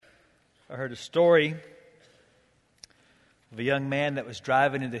I heard a story of a young man that was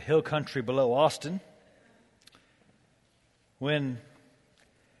driving in the hill country below Austin when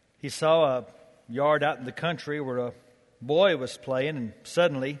he saw a yard out in the country where a boy was playing, and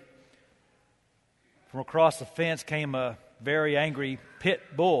suddenly from across the fence came a very angry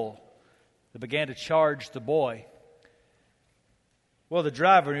pit bull that began to charge the boy. Well, the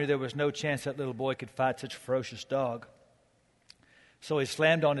driver knew there was no chance that little boy could fight such a ferocious dog. So he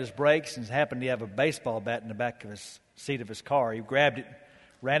slammed on his brakes and happened to have a baseball bat in the back of his seat of his car. He grabbed it,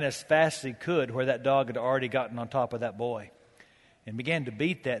 ran as fast as he could where that dog had already gotten on top of that boy, and began to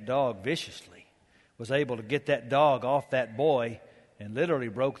beat that dog viciously. Was able to get that dog off that boy and literally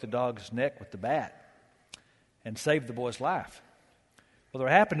broke the dog's neck with the bat and saved the boy's life. Well, there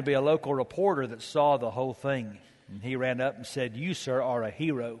happened to be a local reporter that saw the whole thing, and he ran up and said, "You, sir, are a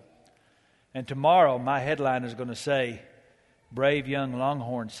hero. And tomorrow my headline is going to say, 'Brave young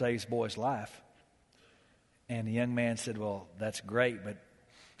Longhorn saves boy's life.'" And the young man said, "Well, that's great, but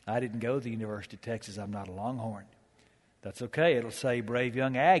I didn't go to the University of Texas. I'm not a Longhorn." "That's okay. It'll say, 'Brave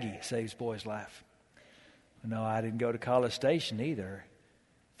young Aggie saves boy's life.'" "No, I didn't go to College Station either.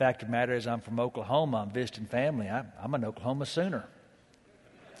 Fact of the matter is, I'm from Oklahoma. I'm visiting family. I'm an Oklahoma Sooner."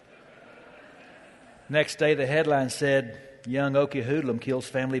 Next day, the headline said, "Young Okie Hoodlum kills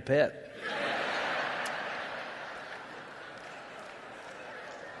family pet."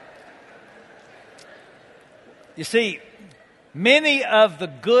 You see, many of the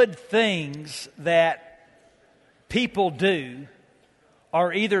good things that people do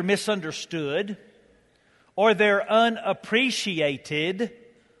are either misunderstood, or they're unappreciated,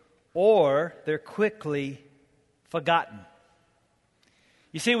 or they're quickly forgotten.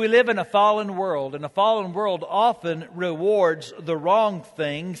 You see, we live in a fallen world, and a fallen world often rewards the wrong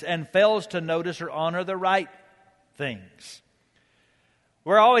things and fails to notice or honor the right things.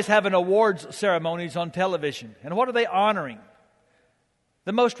 We're always having awards ceremonies on television. And what are they honoring?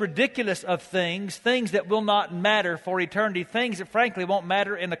 The most ridiculous of things that will not matter for eternity, things that frankly won't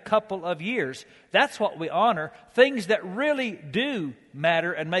matter in a couple of years. That's what we honor. Things that really do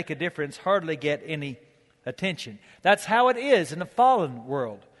matter and make a difference hardly get any attention. That's how it is in a fallen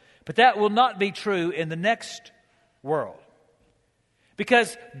world. But that will not be true in the next world.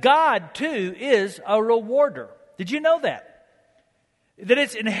 Because God, too, is a rewarder. Did you know that? That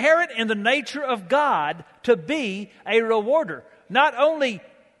it's inherent in the nature of God to be a rewarder. Not only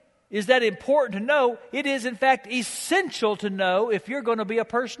is that important to know, it is in fact essential to know if you're going to be a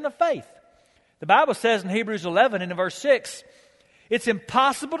person of faith. The Bible says in Hebrews 11 in verse 6, it's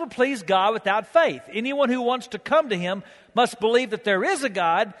impossible to please God without faith. Anyone who wants to come to Him must believe that there is a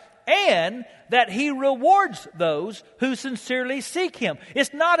God and that He rewards those who sincerely seek Him.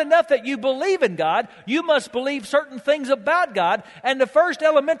 It's not enough that you believe in God. You must believe certain things about God. And the first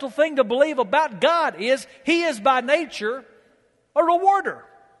elemental thing to believe about God is He is by nature a rewarder.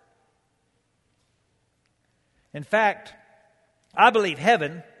 In fact, I believe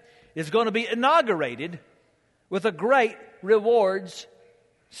heaven is going to be inaugurated with a great rewards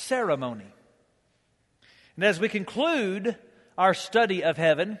ceremony. And as we conclude our study of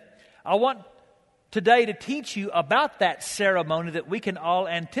heaven, I want today to teach you about that ceremony that we can all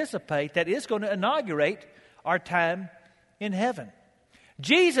anticipate that is going to inaugurate our time in heaven.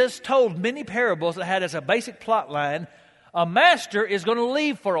 Jesus told many parables that had as a basic plot line, a master is going to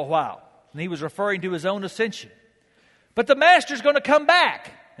leave for a while. And he was referring to his own ascension. But the master is going to come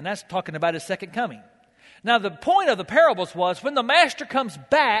back. And that's talking about his second coming. Now, the point of the parables was when the master comes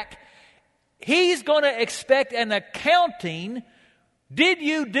back, he's going to expect an accounting. Did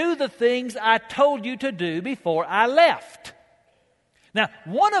you do the things I told you to do before I left? Now,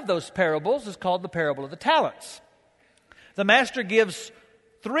 one of those parables is called the parable of the talents. The master gives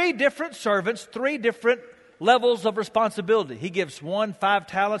 3 different servants 3 different levels of responsibility. He gives one 5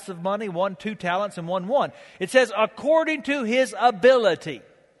 talents of money, one 2 talents, and one 1. It says, according to his ability.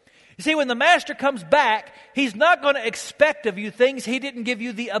 You see, when the master comes back, he's not going to expect of you things he didn't give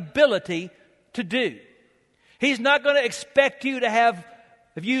you the ability to do. He's not going to expect you to have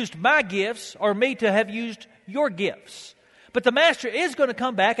used my gifts or me to have used your gifts. But the master is going to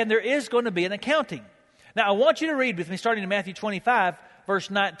come back and there is going to be an accounting. Now, I want you to read with me, starting in Matthew 25,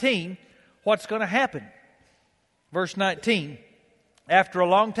 verse 19, what's going to happen. Verse 19, after a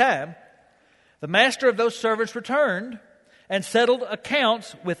long time, the master of those servants returned and settled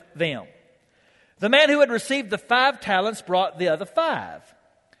accounts with them. The man who had received the 5 talents brought the other 5.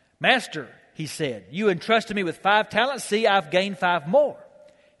 "Master," he said, "you entrusted me with 5 talents. See, I've gained 5 more.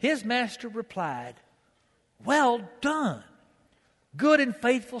 His master replied, "Well done, good and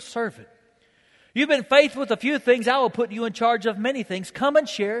faithful servant. You've been faithful with a few things. I will put you in charge of many things. Come and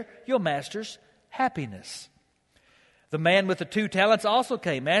share your master's happiness. The man with the 2 talents also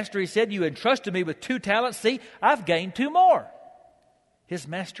came. Master, he said, you entrusted me with 2 talents. See, I've gained 2 more. His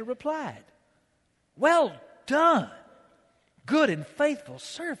master replied, well done, good and faithful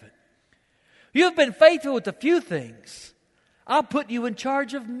servant. You've been faithful with a few things. I'll put you in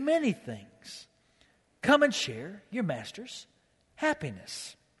charge of many things. Come and share your master's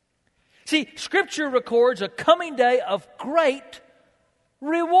happiness. See, Scripture records a coming day of great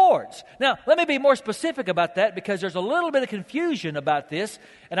rewards. Now, let me be more specific about that because there's a little bit of confusion about this,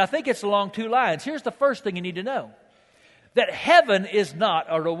 and I think it's along 2 lines. Here's the first thing you need to know, that heaven is not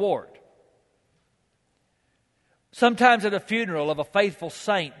a reward. Sometimes at a funeral of a faithful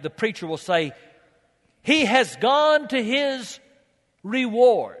saint, the preacher will say, he has gone to his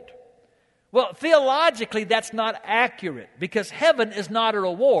reward. Well, theologically, that's not accurate because heaven is not a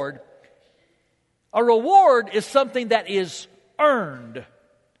reward. A reward is something that is earned.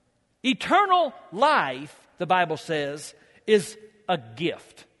 Eternal life, the Bible says, is a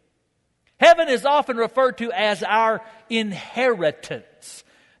gift. Heaven is often referred to as our inheritance.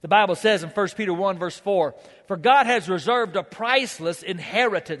 The Bible says in 1 Peter 1 verse 4, for God has reserved a priceless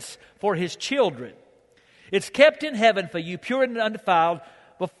inheritance for His children. It's kept in heaven for you, pure and undefiled,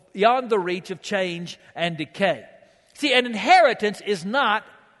 beyond the reach of change and decay. See, an inheritance is not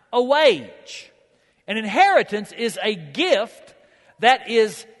a wage. An inheritance is a gift that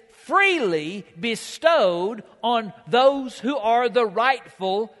is freely bestowed on those who are the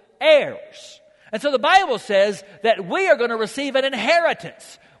rightful heirs. And so the Bible says that we are going to receive an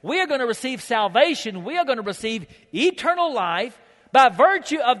inheritance. We are going to receive salvation. We are going to receive eternal life by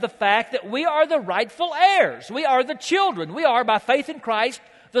virtue of the fact that we are the rightful heirs. We are the children. We are, by faith in Christ,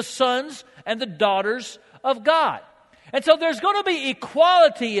 the sons and the daughters of God. And so there's going to be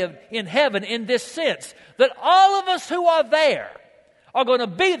equality in heaven in this sense, that all of us who are there are going to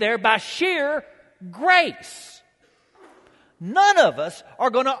be there by sheer grace. None of us are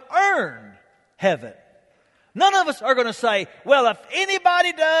going to earn heaven. None of us are going to say, well, if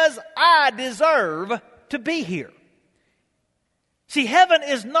anybody does, I deserve to be here. See, heaven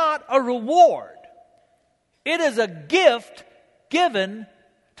is not a reward. It is a gift given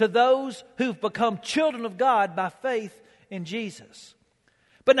to those who've become children of God by faith in Jesus.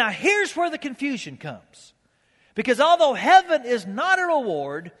 But now here's where the confusion comes. Because although heaven is not a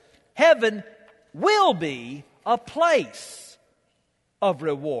reward, heaven will be a place of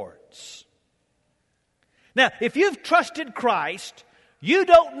rewards. Now, if you've trusted Christ, you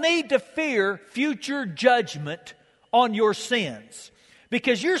don't need to fear future judgment on your sins,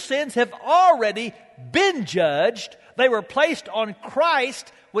 because your sins have already been judged. They were placed on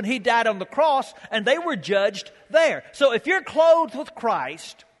Christ when He died on the cross, and they were judged there. So if you're clothed with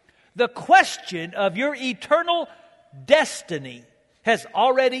Christ, the question of your eternal destiny has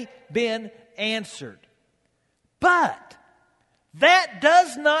already been answered. But that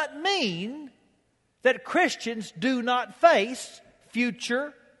does not mean that Christians do not face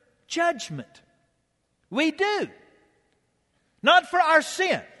future judgment. We do. Not for our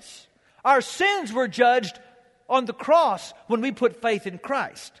sins. Our sins were judged on the cross when we put faith in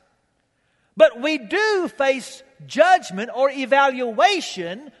Christ. But we do face judgment or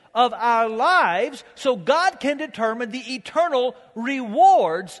evaluation of our lives so God can determine the eternal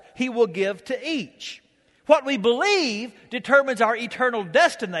rewards He will give to each. What we believe determines our eternal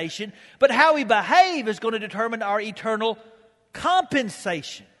destination, but how we behave is going to determine our eternal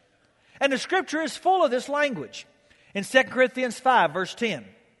compensation. And the Scripture is full of this language. In 2 Corinthians 5, verse 10,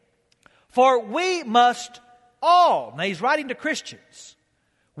 for we must all, now he's writing to Christians,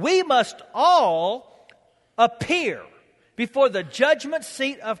 we must all appear before the judgment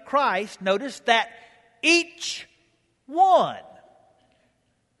seat of Christ. Notice that each one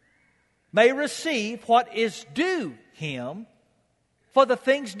may receive what is due him for the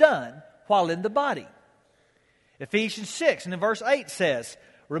things done while in the body. Ephesians 6 and in verse 8 says,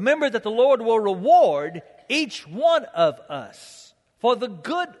 remember that the Lord will reward each one of us for the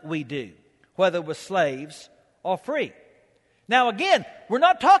good we do, whether we're slaves or free. Now again, we're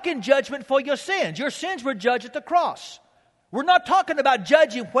not talking judgment for your sins. Your sins were judged at the cross. We're not talking about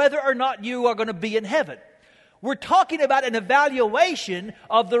judging whether or not you are going to be in heaven. We're talking about an evaluation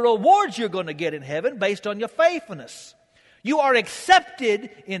of the rewards you're going to get in heaven based on your faithfulness. You are accepted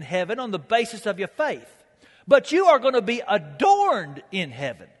in heaven on the basis of your faith. But you are going to be adorned in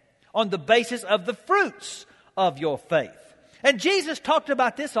heaven on the basis of the fruits of your faith. And Jesus talked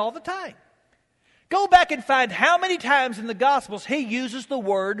about this all the time. Go back and find how many times in the Gospels He uses the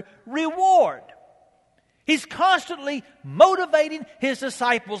word reward. He's constantly motivating his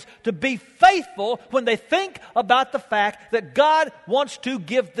disciples to be faithful when they think about the fact that God wants to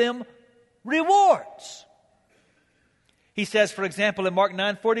give them rewards. He says, for example, in Mark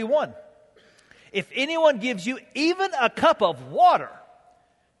 9:41, if anyone gives you even a cup of water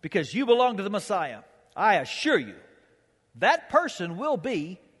because you belong to the Messiah, I assure you, that person will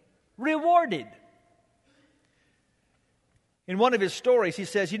be rewarded. In one of his stories, he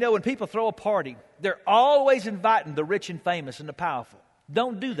says, when people throw a party, they're always inviting the rich and famous and the powerful.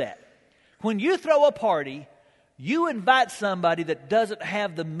 Don't do that. When you throw a party, you invite somebody that doesn't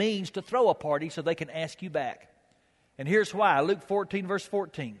have the means to throw a party so they can ask you back. And here's why. Luke 14, verse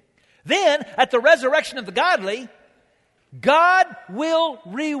 14. Then, at the resurrection of the godly, God will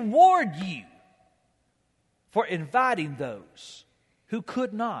reward you for inviting those who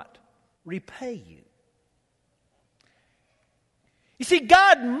could not repay you. You see,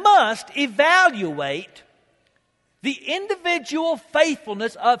 God must evaluate the individual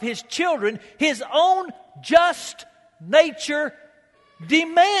faithfulness of His children. His own just nature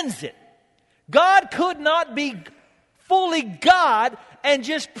demands it. God could not be fully God and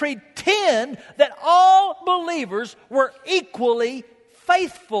just pretend that all believers were equally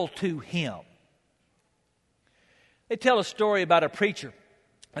faithful to Him. They tell a story about a preacher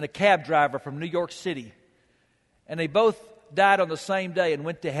and a cab driver from New York City, and they both died on the same day and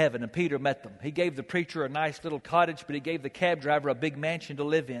went to heaven, and Peter met them. He gave the preacher a nice little cottage, but he gave the cab driver a big mansion to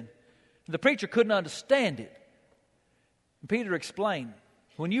live in. The preacher couldn't understand it. And Peter explained,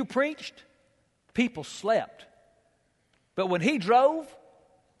 when you preached, people slept. But when he drove,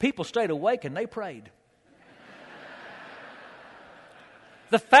 people stayed awake and they prayed.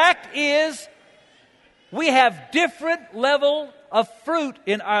 The fact is, we have different level of fruit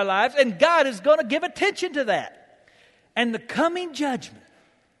in our lives, and God is going to give attention to that. And the coming judgment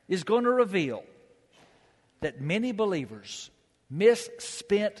is going to reveal that many believers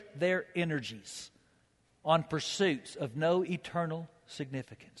misspent their energies on pursuits of no eternal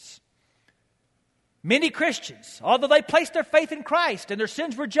significance. Many Christians, although they placed their faith in Christ and their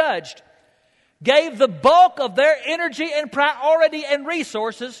sins were judged, gave the bulk of their energy and priority and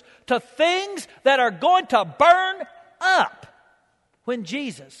resources to things that are going to burn up when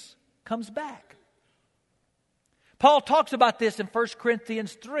Jesus comes back. Paul talks about this in 1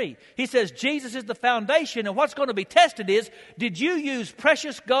 Corinthians 3. He says Jesus is the foundation, and what's going to be tested is, did you use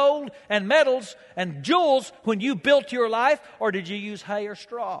precious gold and metals and jewels when you built your life, or did you use hay or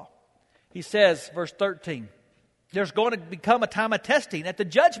straw? He says, verse 13, there's going to become a time of testing at the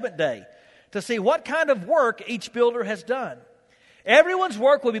judgment day to see what kind of work each builder has done. Everyone's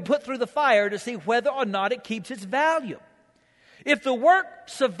work will be put through the fire to see whether or not it keeps its value. If the work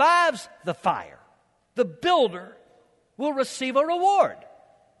survives the fire, the builder will receive a reward.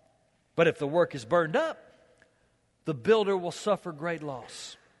 But if the work is burned up, the builder will suffer great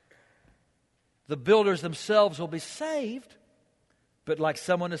loss. The builders themselves will be saved, but like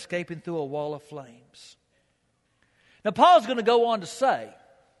someone escaping through a wall of flames. Now, Paul's going to go on to say,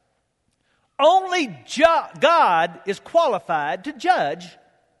 only God is qualified to judge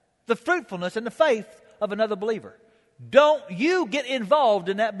the fruitfulness and the faith of another believer. Don't you get involved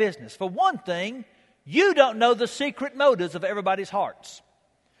in that business. For one thing, you don't know the secret motives of everybody's hearts.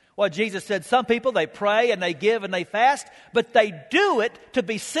 Well, Jesus said some people, they pray and they give and they fast, but they do it to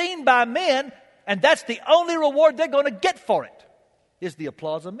be seen by men, and that's the only reward they're going to get for it, is the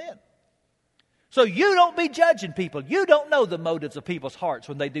applause of men. So you don't be judging people. You don't know the motives of people's hearts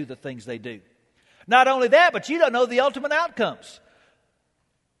when they do the things they do. Not only that, but you don't know the ultimate outcomes.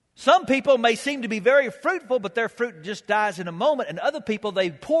 Some people may seem to be very fruitful, but their fruit just dies in a moment. And other people, they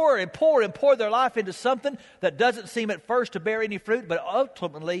pour and pour and pour their life into something that doesn't seem at first to bear any fruit, but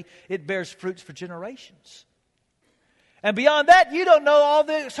ultimately it bears fruits for generations. And beyond that, you don't know all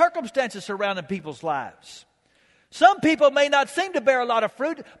the circumstances surrounding people's lives. Some people may not seem to bear a lot of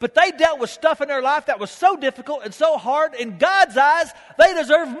fruit, but they dealt with stuff in their life that was so difficult and so hard. In God's eyes, they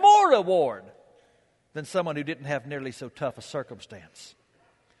deserve more reward than someone who didn't have nearly so tough a circumstance.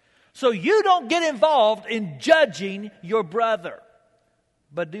 So you don't get involved in judging your brother.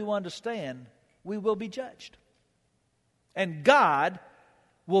 But do understand, we will be judged. And God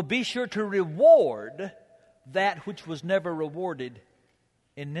will be sure to reward that which was never rewarded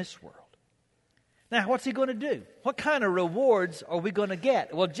in this world. Now, what's He going to do? What kind of rewards are we going to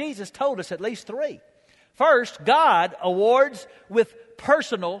get? Well, Jesus told us at least three. First, God awards with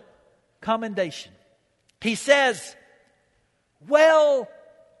personal commendation. He says, well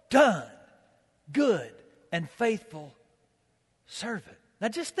done, good and faithful servant. Now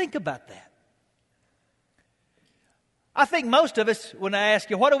just think about that. I think most of us, when I ask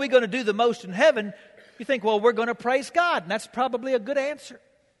you, what are we going to do the most in heaven? You think, well, we're going to praise God, and that's probably a good answer.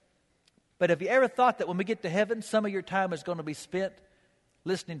 But have you ever thought that when we get to heaven, some of your time is going to be spent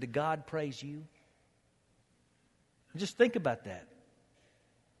listening to God praise you? Just think about that.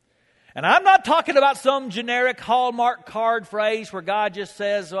 And I'm not talking about some generic Hallmark card phrase where God just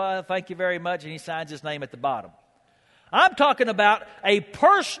says, well, thank you very much, and He signs His name at the bottom. I'm talking about a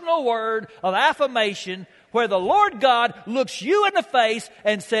personal word of affirmation where the Lord God looks you in the face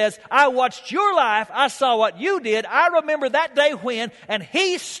and says, I watched your life, I saw what you did, I remember that day when, and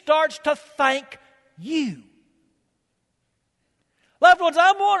He starts to thank you. Loved ones,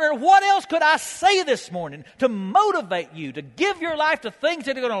 I'm wondering, what else could I say this morning to motivate you, to give your life to things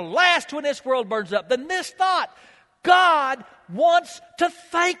that are going to last when this world burns up, than this thought: God wants to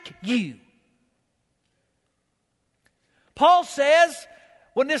thank you. Paul says,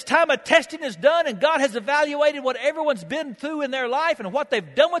 when this time of testing is done and God has evaluated what everyone's been through in their life and what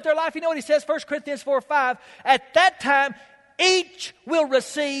they've done with their life, you know what he says, 1 Corinthians 4:5, at that time, each will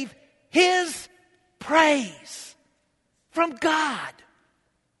receive his praise from God.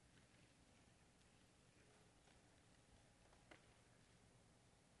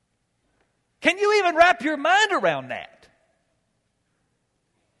 Can you even wrap your mind around that?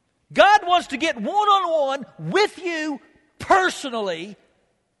 God wants to get one-on-one with you personally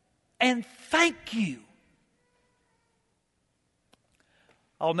and thank you.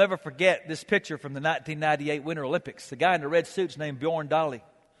 I'll never forget this picture from the 1998 Winter Olympics. The guy in the red suit's named Bjorn Dale.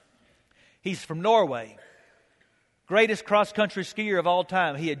 He's from Norway. Greatest cross-country skier of all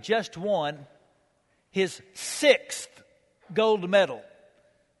time. He had just won his 6th gold medal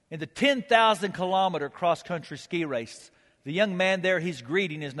in the 10,000-kilometer cross-country ski race. The young man there he's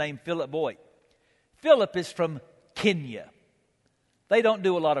greeting is named Philip Boyd. Philip is from Kenya. They don't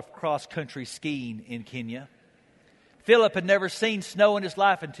do a lot of cross-country skiing in Kenya. Philip had never seen snow in his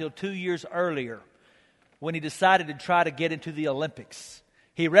life until 2 years earlier when he decided to try to get into the Olympics.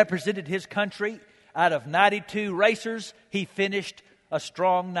 He represented his country. Out of 92 racers, he finished a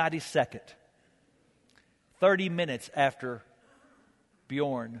strong 92nd. 30 minutes after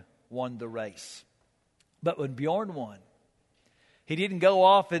Bjorn won the race. But when Bjorn won, he didn't go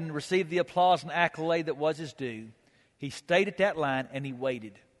off and receive the applause and accolade that was his due. He stayed at that line and he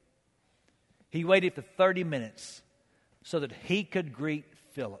waited. He waited for 30 minutes so that he could greet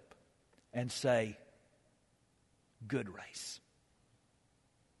Philip and say, good race.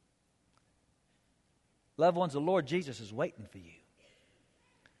 Loved ones, the Lord Jesus is waiting for you.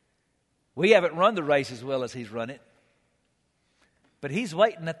 We haven't run the race as well as He's run it, but He's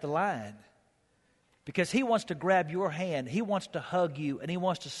waiting at the line because He wants to grab your hand. He wants to hug you, and He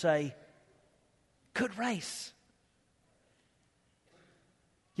wants to say, good race.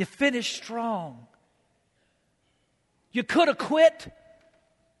 You finished strong. You could have quit,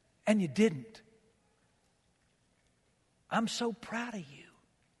 and you didn't. I'm so proud of you.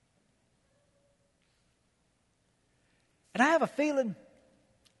 And I have a feeling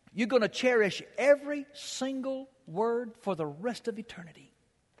you're going to cherish every single word for the rest of eternity.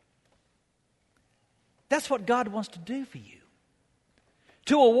 That's what God wants to do for you.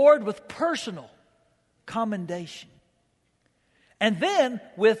 To award with personal commendation. And then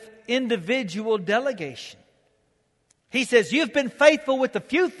with individual delegation. He says, you've been faithful with a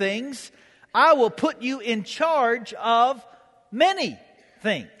few things. I will put you in charge of many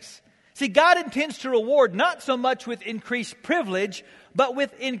things. See, God intends to reward not so much with increased privilege, but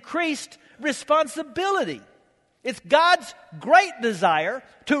with increased responsibility. It's God's great desire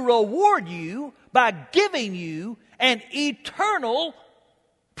to reward you by giving you an eternal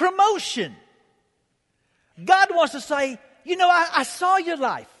promotion. God wants to say, you know, I saw your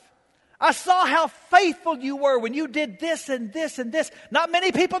life. I saw how faithful you were when you did this and this and this. Not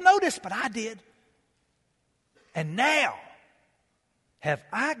many people noticed, but I did. And now, have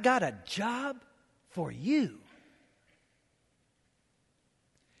I got a job for you?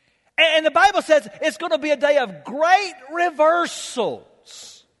 And the Bible says it's going to be a day of great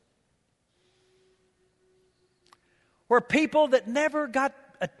reversals. Where people that never got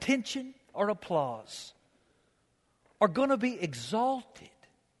attention or applause are going to be exalted.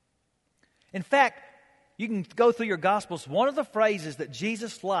 In fact, you can go through your Gospels. One of the phrases that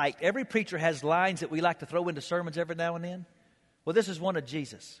Jesus liked, every preacher has lines that we like to throw into sermons every now and then. Well, this is one of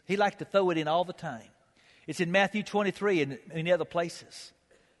Jesus. He liked to throw it in all the time. It's in Matthew 23 and many other places.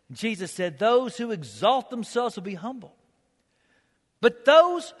 Jesus said, those who exalt themselves will be humble. But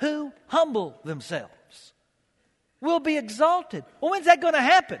those who humble themselves will be exalted. Well, when's that going to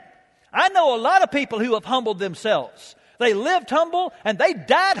happen? I know a lot of people who have humbled themselves. They lived humble and they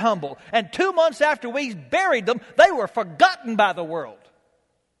died humble. And 2 months after we buried them, they were forgotten by the world.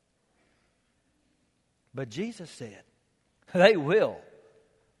 But Jesus said, they will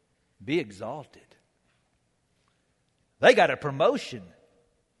be exalted. They got a promotion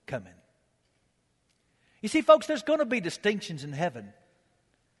coming. You see, folks, there's going to be distinctions in heaven.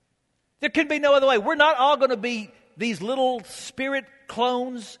 There can be no other way. We're not all going to be these little spirit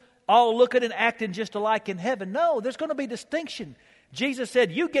clones all looking and acting just alike in heaven. No, there's going to be distinction. Jesus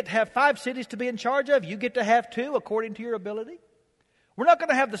said, you get to have 5 cities to be in charge of. You get to have 2 according to your ability. We're not going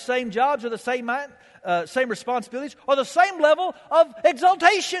to have the same jobs or the same responsibilities or the same level of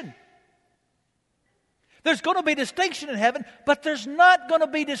exaltation. There's going to be distinction in heaven, but there's not going to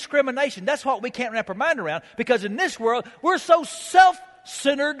be discrimination. That's what we can't wrap our mind around, because in this world, we're so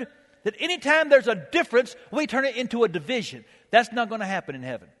self-centered that anytime there's a difference, we turn it into a division. That's not going to happen in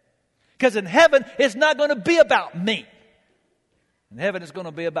heaven. Because in heaven, it's not going to be about me. In heaven, it's going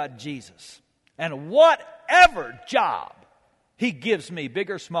to be about Jesus. And whatever job He gives me,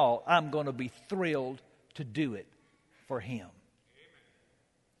 big or small, I'm going to be thrilled to do it for Him.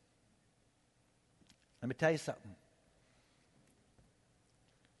 Let me tell you something.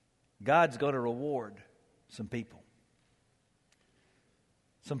 God's going to reward some people.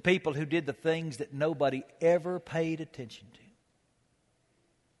 Some people who did the things that nobody ever paid attention to.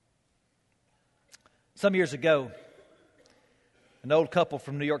 Some years ago, an old couple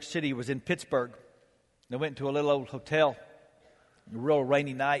from New York City was in Pittsburgh. They went to a little old hotel on a real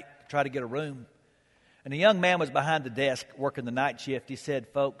rainy night to try to get a room. And a young man was behind the desk working the night shift. He said,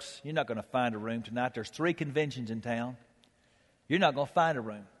 folks, you're not going to find a room tonight. There's 3 conventions in town. You're not going to find a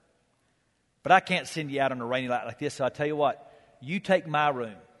room. But I can't send you out on a rainy night like this, so I tell you what, you take my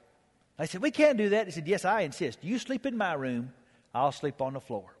room. I said, we can't do that. He said, yes, I insist. You sleep in my room, I'll sleep on the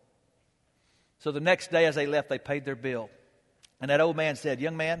floor. So the next day as they left, they paid their bill. And that old man said,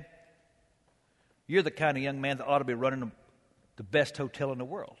 young man, you're the kind of young man that ought to be running the best hotel in the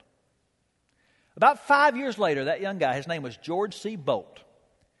world. About 5 years later, that young guy, his name was George C. Bolt,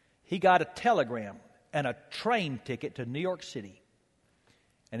 he got a telegram and a train ticket to New York City.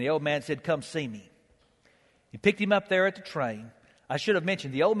 And the old man said, come see me. He picked him up there at the train. I should have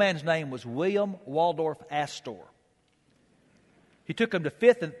mentioned, the old man's name was William Waldorf Astor. He took him to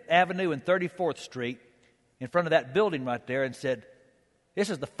 5th Avenue and 34th Street in front of that building right there and said, this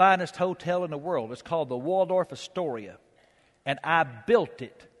is the finest hotel in the world. It's called the Waldorf Astoria. And I built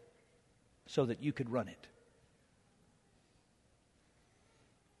it so that you could run it.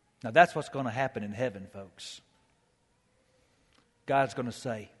 Now that's what's going to happen in heaven, folks. God's going to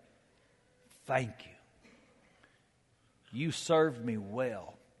say, thank you. You served me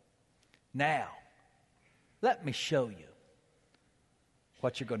well. Now, let me show you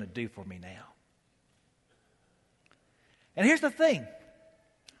what you're going to do for me now. And here's the thing.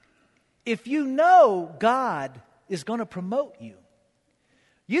 If you know God is going to promote you,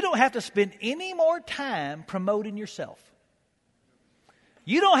 you don't have to spend any more time promoting yourself.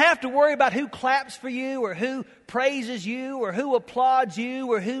 You don't have to worry about who claps for you or who praises you or who applauds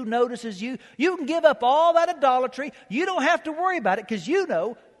you or who notices you. You can give up all that idolatry. You don't have to worry about it because you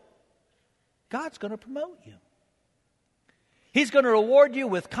know God's going to promote you. He's going to reward you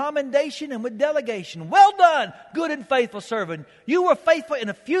with commendation and with delegation. Well done, good and faithful servant. You were faithful in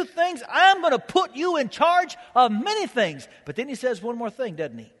a few things. I'm going to put you in charge of many things. But then he says one more thing,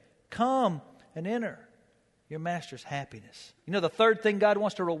 doesn't he? Come and enter your master's happiness. You know the third thing God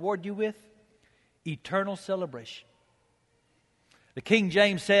wants to reward you with? Eternal celebration. The King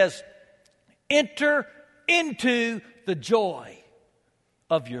James says, enter into the joy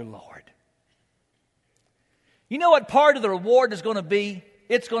of your Lord. You know what part of the reward is going to be?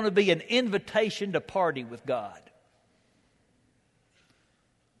 It's going to be an invitation to party with God.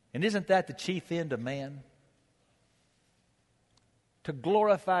 And isn't that the chief end of man? To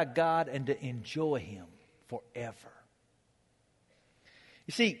glorify God and to enjoy Him forever.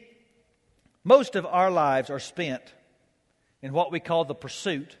 You see, most of our lives are spent in what we call the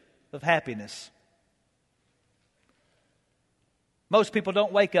pursuit of happiness. Most people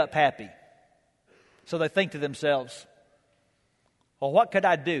don't wake up happy. So they think to themselves, well, what could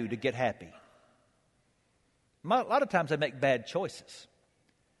I do to get happy? A lot of times they make bad choices.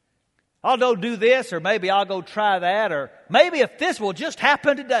 I'll go do this, or maybe I'll go try that, or maybe if this will just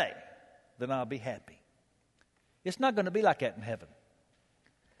happen today, then I'll be happy. It's not going to be like that in heaven.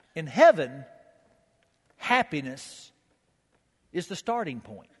 In heaven, happiness is the starting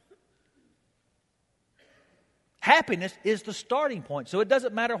point. Happiness is the starting point, so it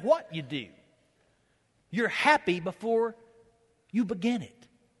doesn't matter what you do. You're happy before you begin it.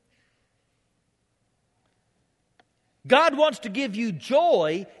 God wants to give you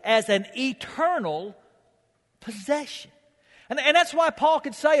joy as an eternal possession. And that's why Paul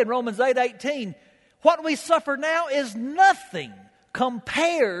could say in Romans 8:18, what we suffer now is nothing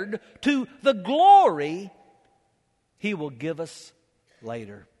compared to the glory He will give us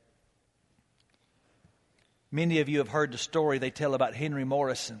later. Many of you have heard the story they tell about Henry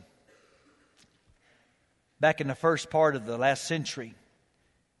Morrison. Back in the first part of the last century,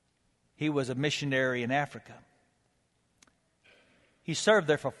 he was a missionary in Africa. He served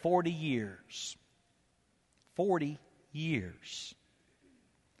there for 40 years. 40 years.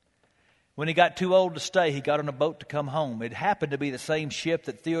 When he got too old to stay, he got on a boat to come home. It happened to be the same ship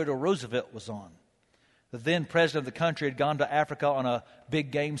that Theodore Roosevelt was on. The then president of the country had gone to Africa on a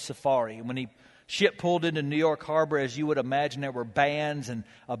big game safari. And when the ship pulled into New York Harbor, as you would imagine, there were bands and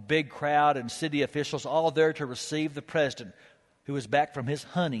a big crowd and city officials all there to receive the president who was back from his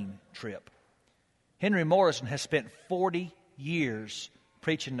hunting trip. Henry Morrison has spent 40 years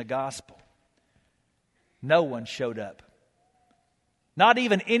preaching the gospel. No one showed up. Not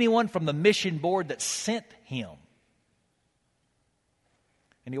even anyone from the mission board that sent him.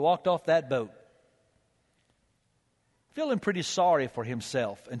 And he walked off that boat, feeling pretty sorry for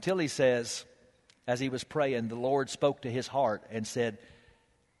himself, until he says, as he was praying, the Lord spoke to his heart and said,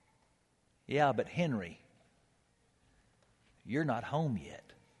 "Yeah, but Henry, you're not home yet."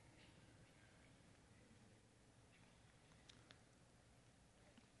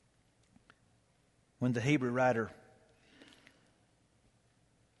 When the Hebrew writer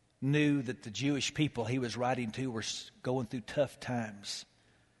knew that the Jewish people he was writing to were going through tough times,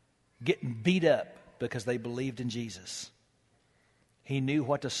 getting beat up because they believed in Jesus, he knew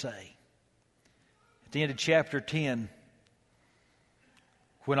what to say. At the end of chapter 10,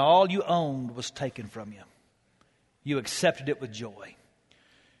 when all you owned was taken from you, you accepted it with joy.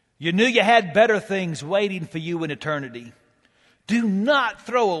 You knew you had better things waiting for you in eternity. Do not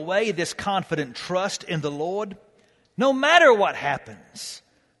throw away this confident trust in the Lord. No matter what happens,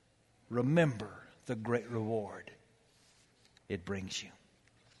 remember the great reward it brings you.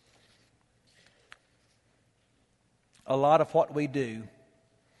 A lot of what we do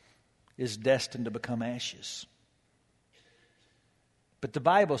is destined to become ashes. But the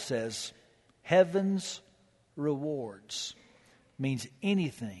Bible says heaven's rewards means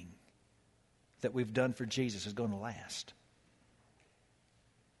anything that we've done for Jesus is going to last.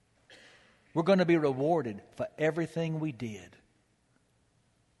 We're going to be rewarded for everything we did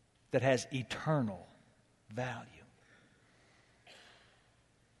that has eternal value.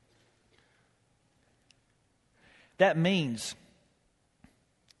 That means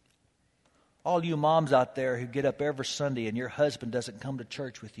all you moms out there who get up every Sunday and your husband doesn't come to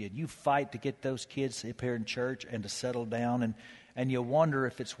church with you, and you fight to get those kids up here in church and to settle down, and you wonder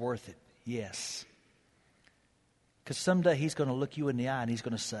if it's worth it. Yes. Because someday he's going to look you in the eye and he's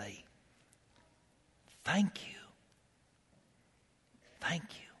going to say, "Thank you. Thank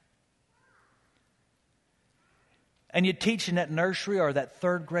you." And you teach in that nursery or that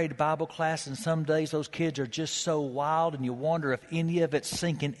third grade Bible class, and some days those kids are just so wild and you wonder if any of it's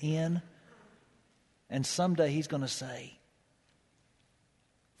sinking in. And someday he's going to say,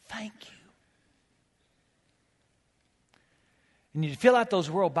 "Thank you." And you fill out those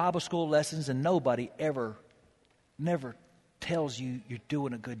World Bible School lessons and nobody never tells you you're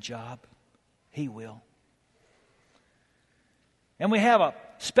doing a good job. He will. And we have a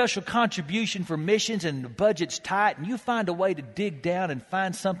special contribution for missions and the budget's tight and you find a way to dig down and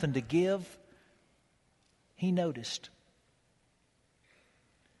find something to give. He noticed.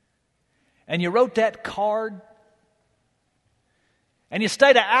 And you wrote that card and you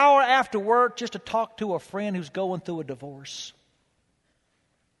stayed an hour after work just to talk to a friend who's going through a divorce.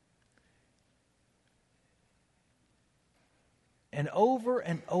 And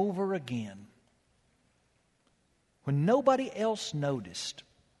over again, when nobody else noticed,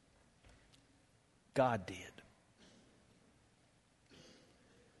 God did.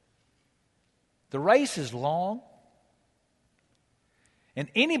 The race is long. And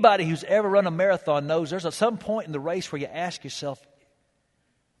anybody who's ever run a marathon knows there's some point in the race where you ask yourself,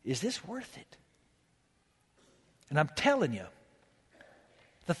 is this worth it? And I'm telling you,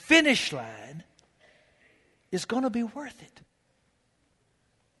 the finish line is going to be worth it.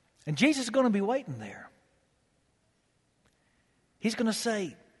 And Jesus is going to be waiting there. He's going to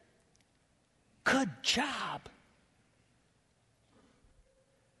say, "Good job.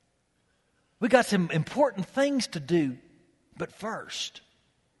 We got some important things to do, but first,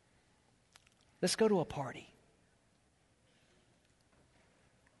 let's go to a party."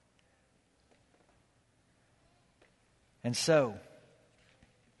 And so,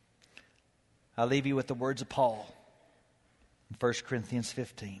 I leave you with the words of Paul in 1 Corinthians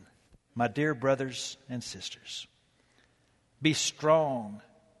 15. "My dear brothers and sisters, be strong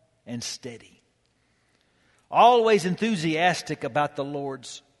and steady. always enthusiastic about the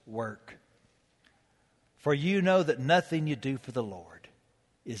Lord's work. For you know that nothing you do for the Lord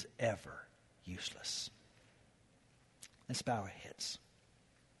is ever useless. Let's bow our heads.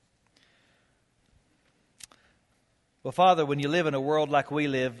 Well, Father, when you live in a world like we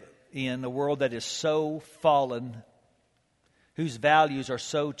live in, a world that is so fallen, whose values are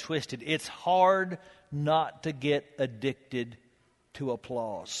so twisted, it's hard not to get addicted to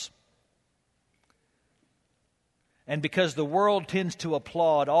applause. And because the world tends to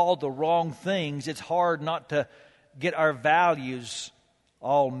applaud all the wrong things, it's hard not to get our values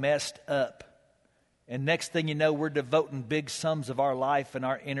all messed up. And next thing you know, we're devoting big sums of our life and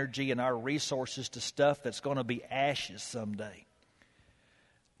our energy and our resources to stuff that's going to be ashes someday.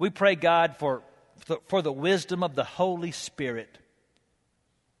 We pray, God, for the wisdom of the Holy Spirit,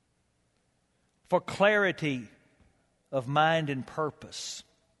 for clarity of mind and purpose,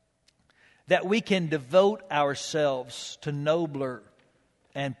 that we can devote ourselves to nobler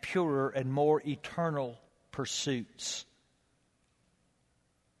and purer and more eternal pursuits.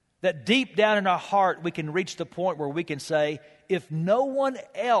 That deep down in our heart we can reach the point where we can say, if no one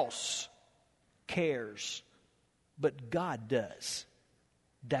else cares, but God does,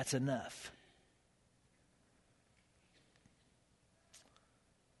 that's enough.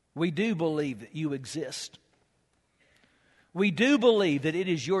 We do believe that you exist. We do believe that it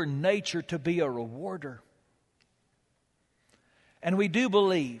is your nature to be a rewarder. And we do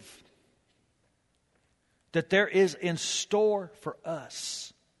believe that there is in store for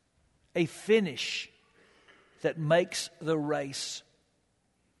us a finish that makes the race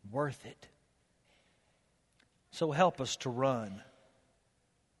worth it. So help us to run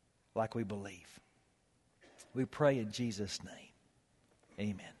like we believe. We pray in Jesus' name.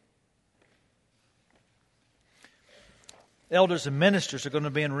 Amen. Elders and ministers are going to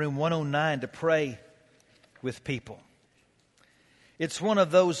be in room 109 to pray with people. It's one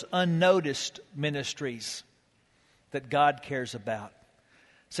of those unnoticed ministries that God cares about.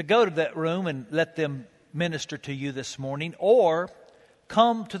 So go to that room and let them minister to you this morning, or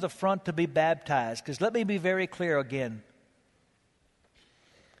come to the front to be baptized. Because let me be very clear again.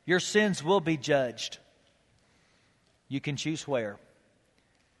 Your sins will be judged. You can choose where.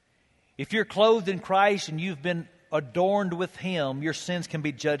 If you're clothed in Christ and you've been adorned with Him, your sins can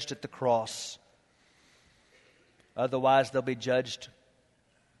be judged at the cross. Otherwise, they'll be judged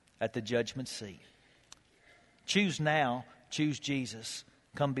at the judgment seat. Choose now. Choose Jesus.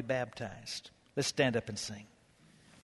 Come be baptized. Let's stand up and sing.